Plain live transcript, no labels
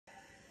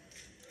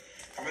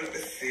look the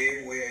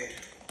same way.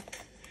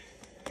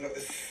 Look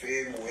the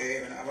same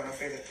way. I want to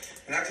feel it.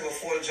 Not to a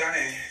full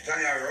Johnny.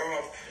 Johnny, I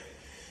run up.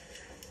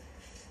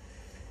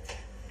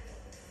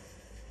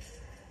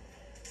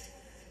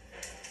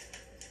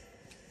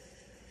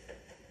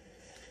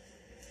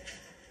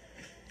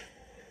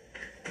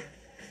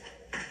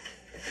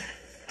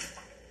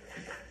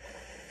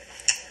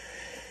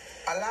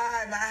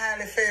 Alive, my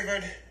highly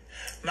favored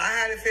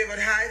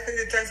high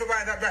filter. Thanks for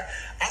buying that back.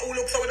 Who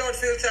looks so without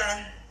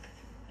filter?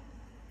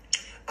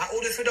 Who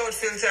this without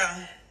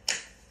filter?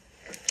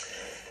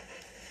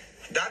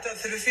 That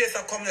see the face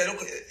that come there.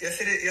 Look, you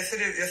see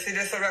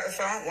this right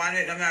there? 1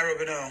 minute, I'm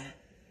rubbing now.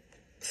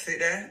 See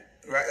there?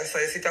 Right there, so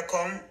you see it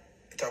come?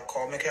 It'll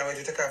come. I can't wait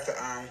to take off the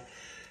arm.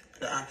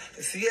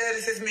 See, yeah,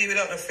 this is me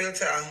without no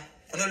filter.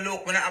 No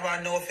look, I don't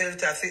have no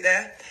filter. See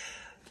there?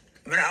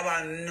 I don't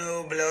have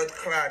no blood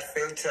clot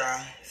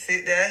filter.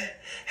 See there?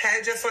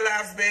 Hey, just for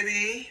laughs,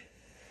 baby.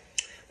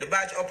 The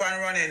badge up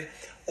and running.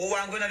 Oh,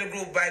 I'm going to the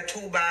group buy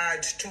 2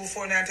 badge, 2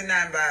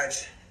 $4.99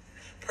 badge.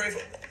 Pray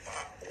for,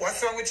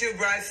 what's wrong with you,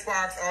 Bright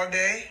Sparks, all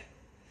day?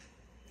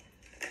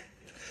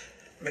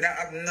 I don't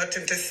have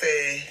nothing to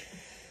say.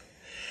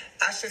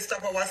 Ashley,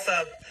 stop or what's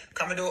up?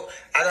 Come and do.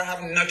 I don't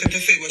have nothing to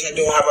say, but I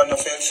don't have no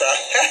filter.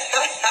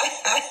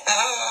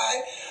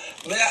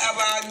 I don't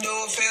have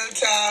no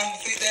filter.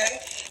 See there?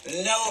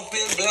 No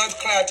blood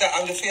clot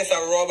on the face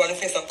of rub, on the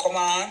face of come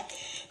on.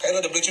 I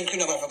got the bleaching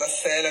cream I forgot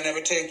sell and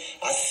everything.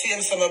 I see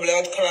him some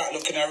blood clot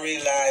looking at real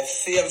life.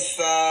 See him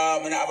some, I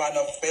don't have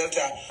no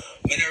filter. I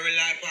don't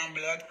rely on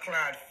blood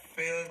clot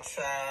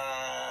filter.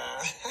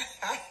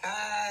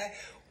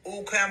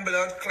 Who can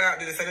blood clot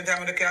do this?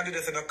 Anytime I can't do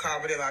this, I don't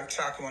call them and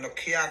talk them. I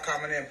can't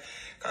call them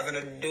because I'm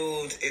a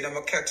dude in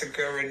a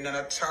category, none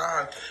at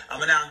all.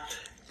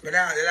 The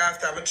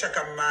last time I check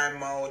on my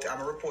mouth, I'm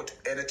going to report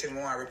anything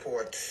more I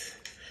report.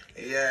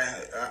 Yeah,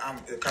 I'm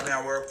coming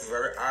and work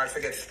very hard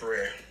to get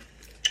spray.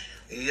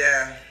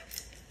 Yeah.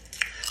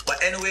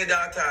 But anyway,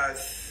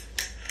 daughters,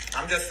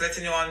 I'm just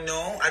letting you all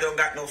know I don't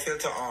got no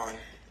filter on.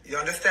 You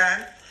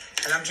understand?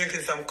 And I'm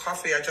drinking some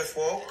coffee. I just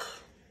woke.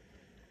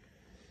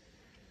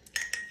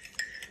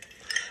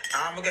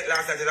 I'm going to get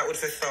last night that would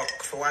say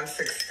suck for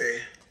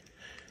 160.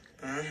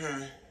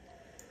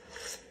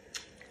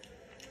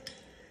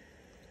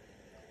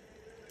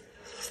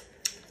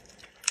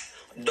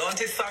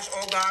 Don't it sash,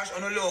 oh gosh,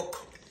 on the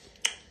look.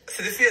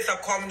 See the face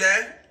that come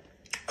there?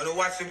 And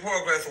watch the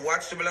progress,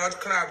 watch the blood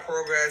clot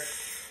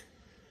progress.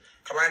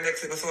 Come on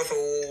next to so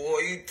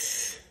white.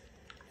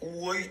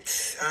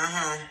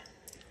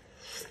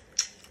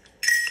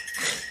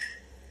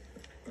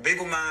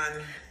 Big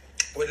man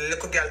with a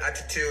little girl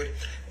attitude.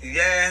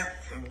 Yeah,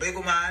 big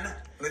man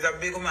with a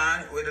big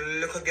man with a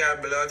little girl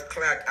blood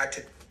clot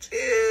attitude.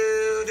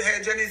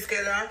 Hey, Jenny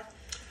Skeller.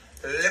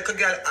 Little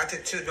girl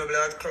attitude, my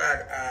blood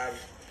clot.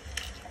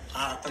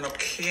 I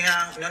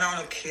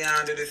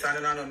can't do this. I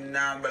don't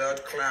know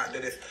blood clot do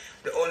this.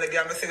 The only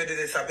girl I see we do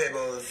this are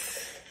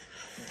pebbles.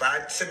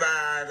 Bad to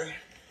bad.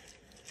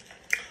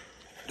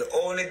 The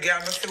only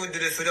girl I see we do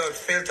this without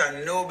filter.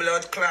 No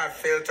blood clot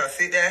filter.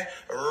 See there?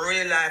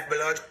 Real life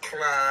blood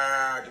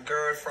clot.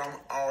 Girl from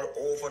all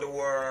over the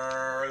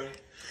world.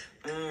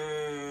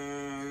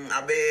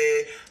 I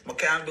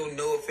can't do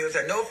no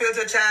filter. No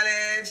filter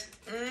challenge.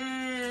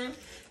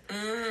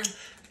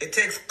 It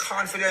takes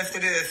confidence to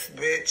do this,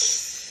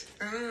 bitch.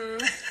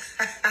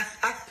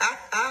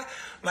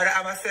 Mother,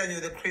 I'm going to send you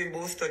the cream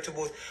booster to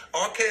boost.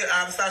 Okay,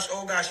 Sash,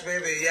 oh gosh,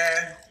 baby,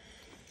 yeah.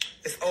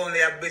 It's only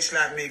a bitch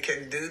like me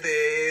can do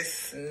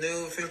this.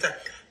 No filter.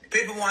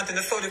 People wanting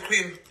to sew the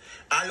cream.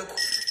 I look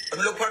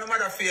on the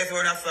mother face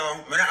when I saw.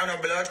 When I have no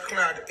blood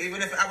clot.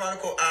 Even if I want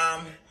to go,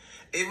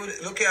 even,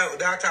 look here,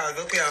 daughters,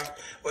 look here.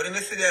 When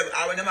you see them,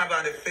 I when them have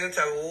on the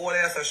filter, all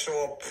has to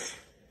show up.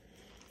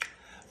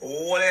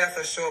 All has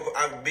to show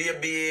up. Be a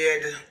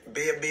beard,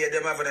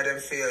 them have another them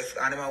face.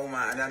 And them a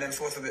woman, and then them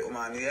supposed to be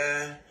woman,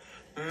 yeah.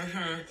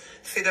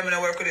 See them in the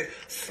work with it.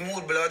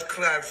 Smooth blood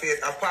clot face.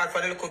 Apart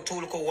from the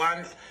little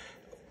one.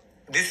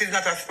 This is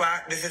not a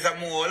spot, this is a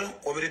mole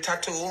over the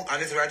tattoo,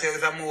 and this right here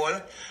is a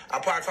mole.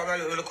 Apart from that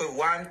little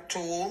 1,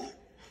 2,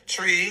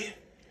 3,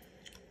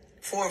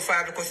 4,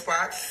 5 little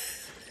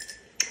spots.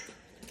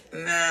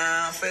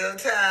 No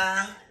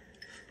filter.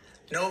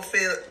 No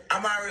filter.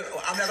 I'm not going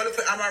to look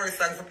for Amari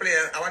song for play.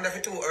 I wonder if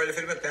it's too early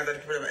for me to play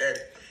my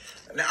head.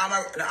 Now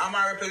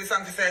Amari play the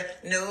song to say,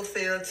 no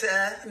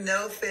filter,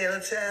 no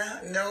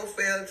filter, no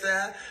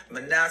filter.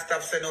 But now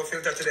stop saying no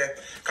filter today.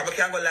 Because we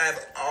can't go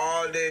live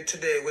all day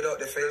today without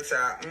the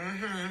filter.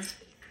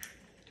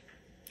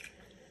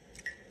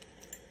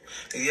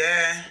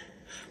 Yeah.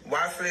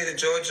 Boss lady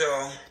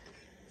Jojo.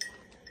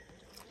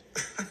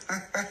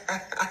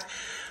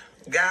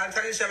 Girl,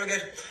 tell you shall we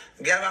get...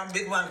 Girl, one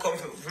big man come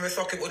from me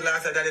sucking wood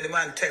last night and the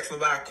man text me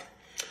back.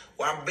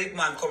 One big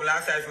man come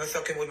last night from me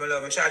sucking wood, my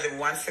love. I charge him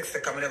 160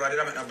 because I never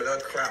did make no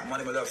blood clot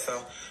money, my love.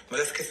 So I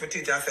just kiss my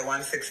teeth and say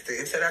 160.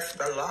 He said that's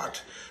a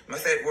lot. I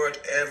said it worth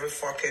every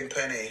fucking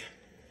penny.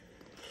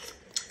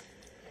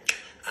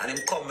 And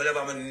him come, my love,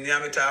 I'm going to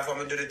name it off, I'm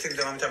going to do the things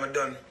that I'm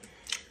done.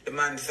 The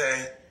man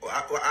say,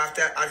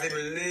 after as him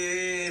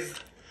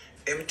leave,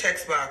 him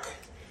text back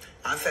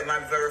and said my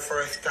very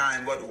first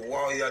time, but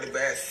wow, you're the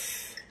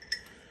best.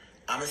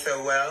 I'm say,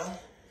 well,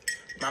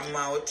 my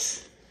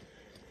mouth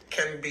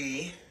can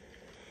be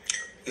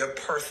your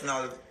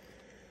personal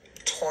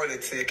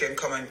toilet, so you can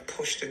come and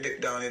push the dick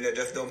down in there,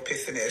 just don't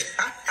piss in it.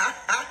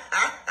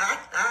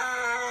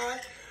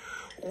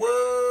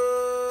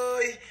 Whoa,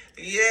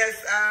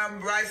 yes,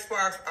 bright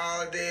sparks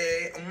all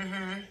day.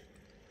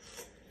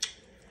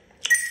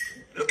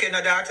 Looking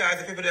at that,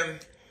 the people them,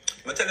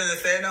 I'm telling you,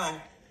 say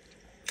no.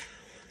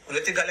 When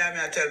you think I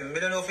tell me, I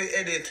don't know if you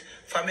edit.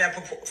 For me,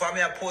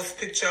 I post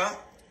picture.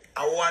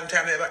 At one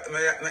time,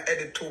 I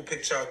edit two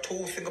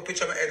single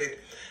picture I edit.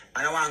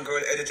 And one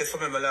girl edited for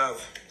me, my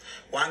love.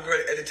 One girl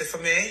edited for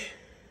me.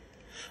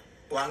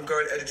 One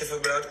girl edited for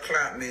blood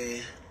clot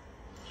me.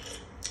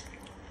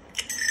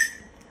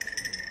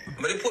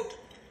 But they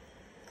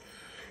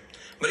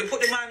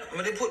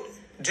put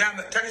Jam.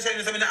 Tanisha,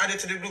 you say me add it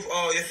to the group.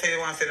 Oh, you say you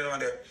want to say that one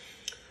there.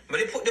 But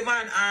they put the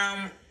man,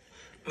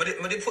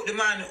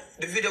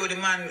 the video with the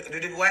man,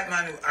 the white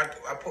man.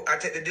 I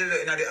take the deal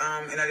in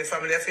the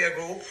family affair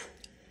group.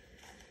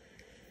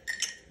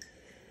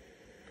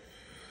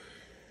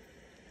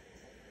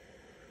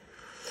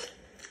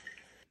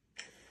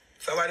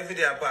 So why the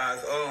video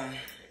pass?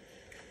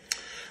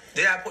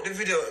 Did I put the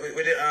video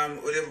with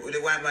the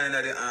white man in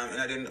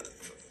the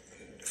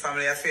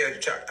family affair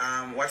chat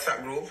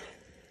WhatsApp group?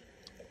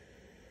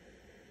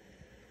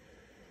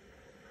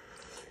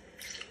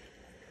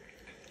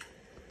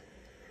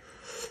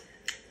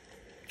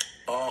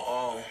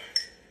 Oh.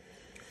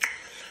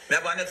 Me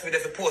have a next video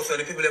to post on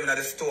the people living at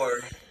the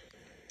store.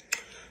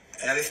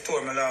 At the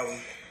store, my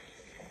love.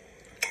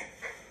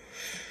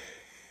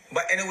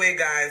 But anyway,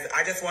 guys,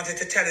 I just wanted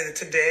to tell you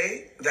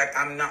today that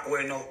I'm not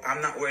wearing no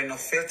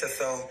filter.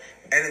 So,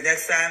 and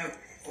next time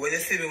when you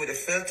see me with the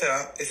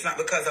filter, it's not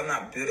because I'm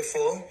not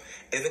beautiful.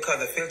 It's because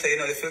the filter,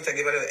 the filter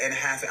give a little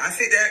enhancement. And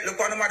see there, look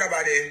on the mother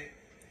body.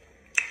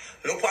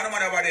 Look on the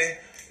mother body.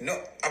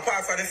 No,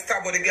 apart from the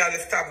stab of the girl,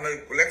 that stabbed me,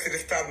 Lexi,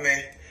 stab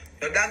me.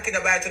 No donkey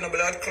no bite to no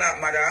blood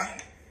clot, mother.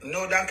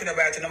 No donkey no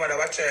bite to no mother.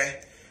 Watch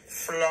it.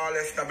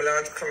 Flawless no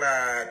blood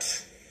clot.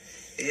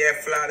 Yeah,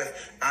 flawless.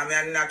 I'm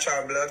a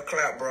natural blood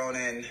clot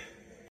browning.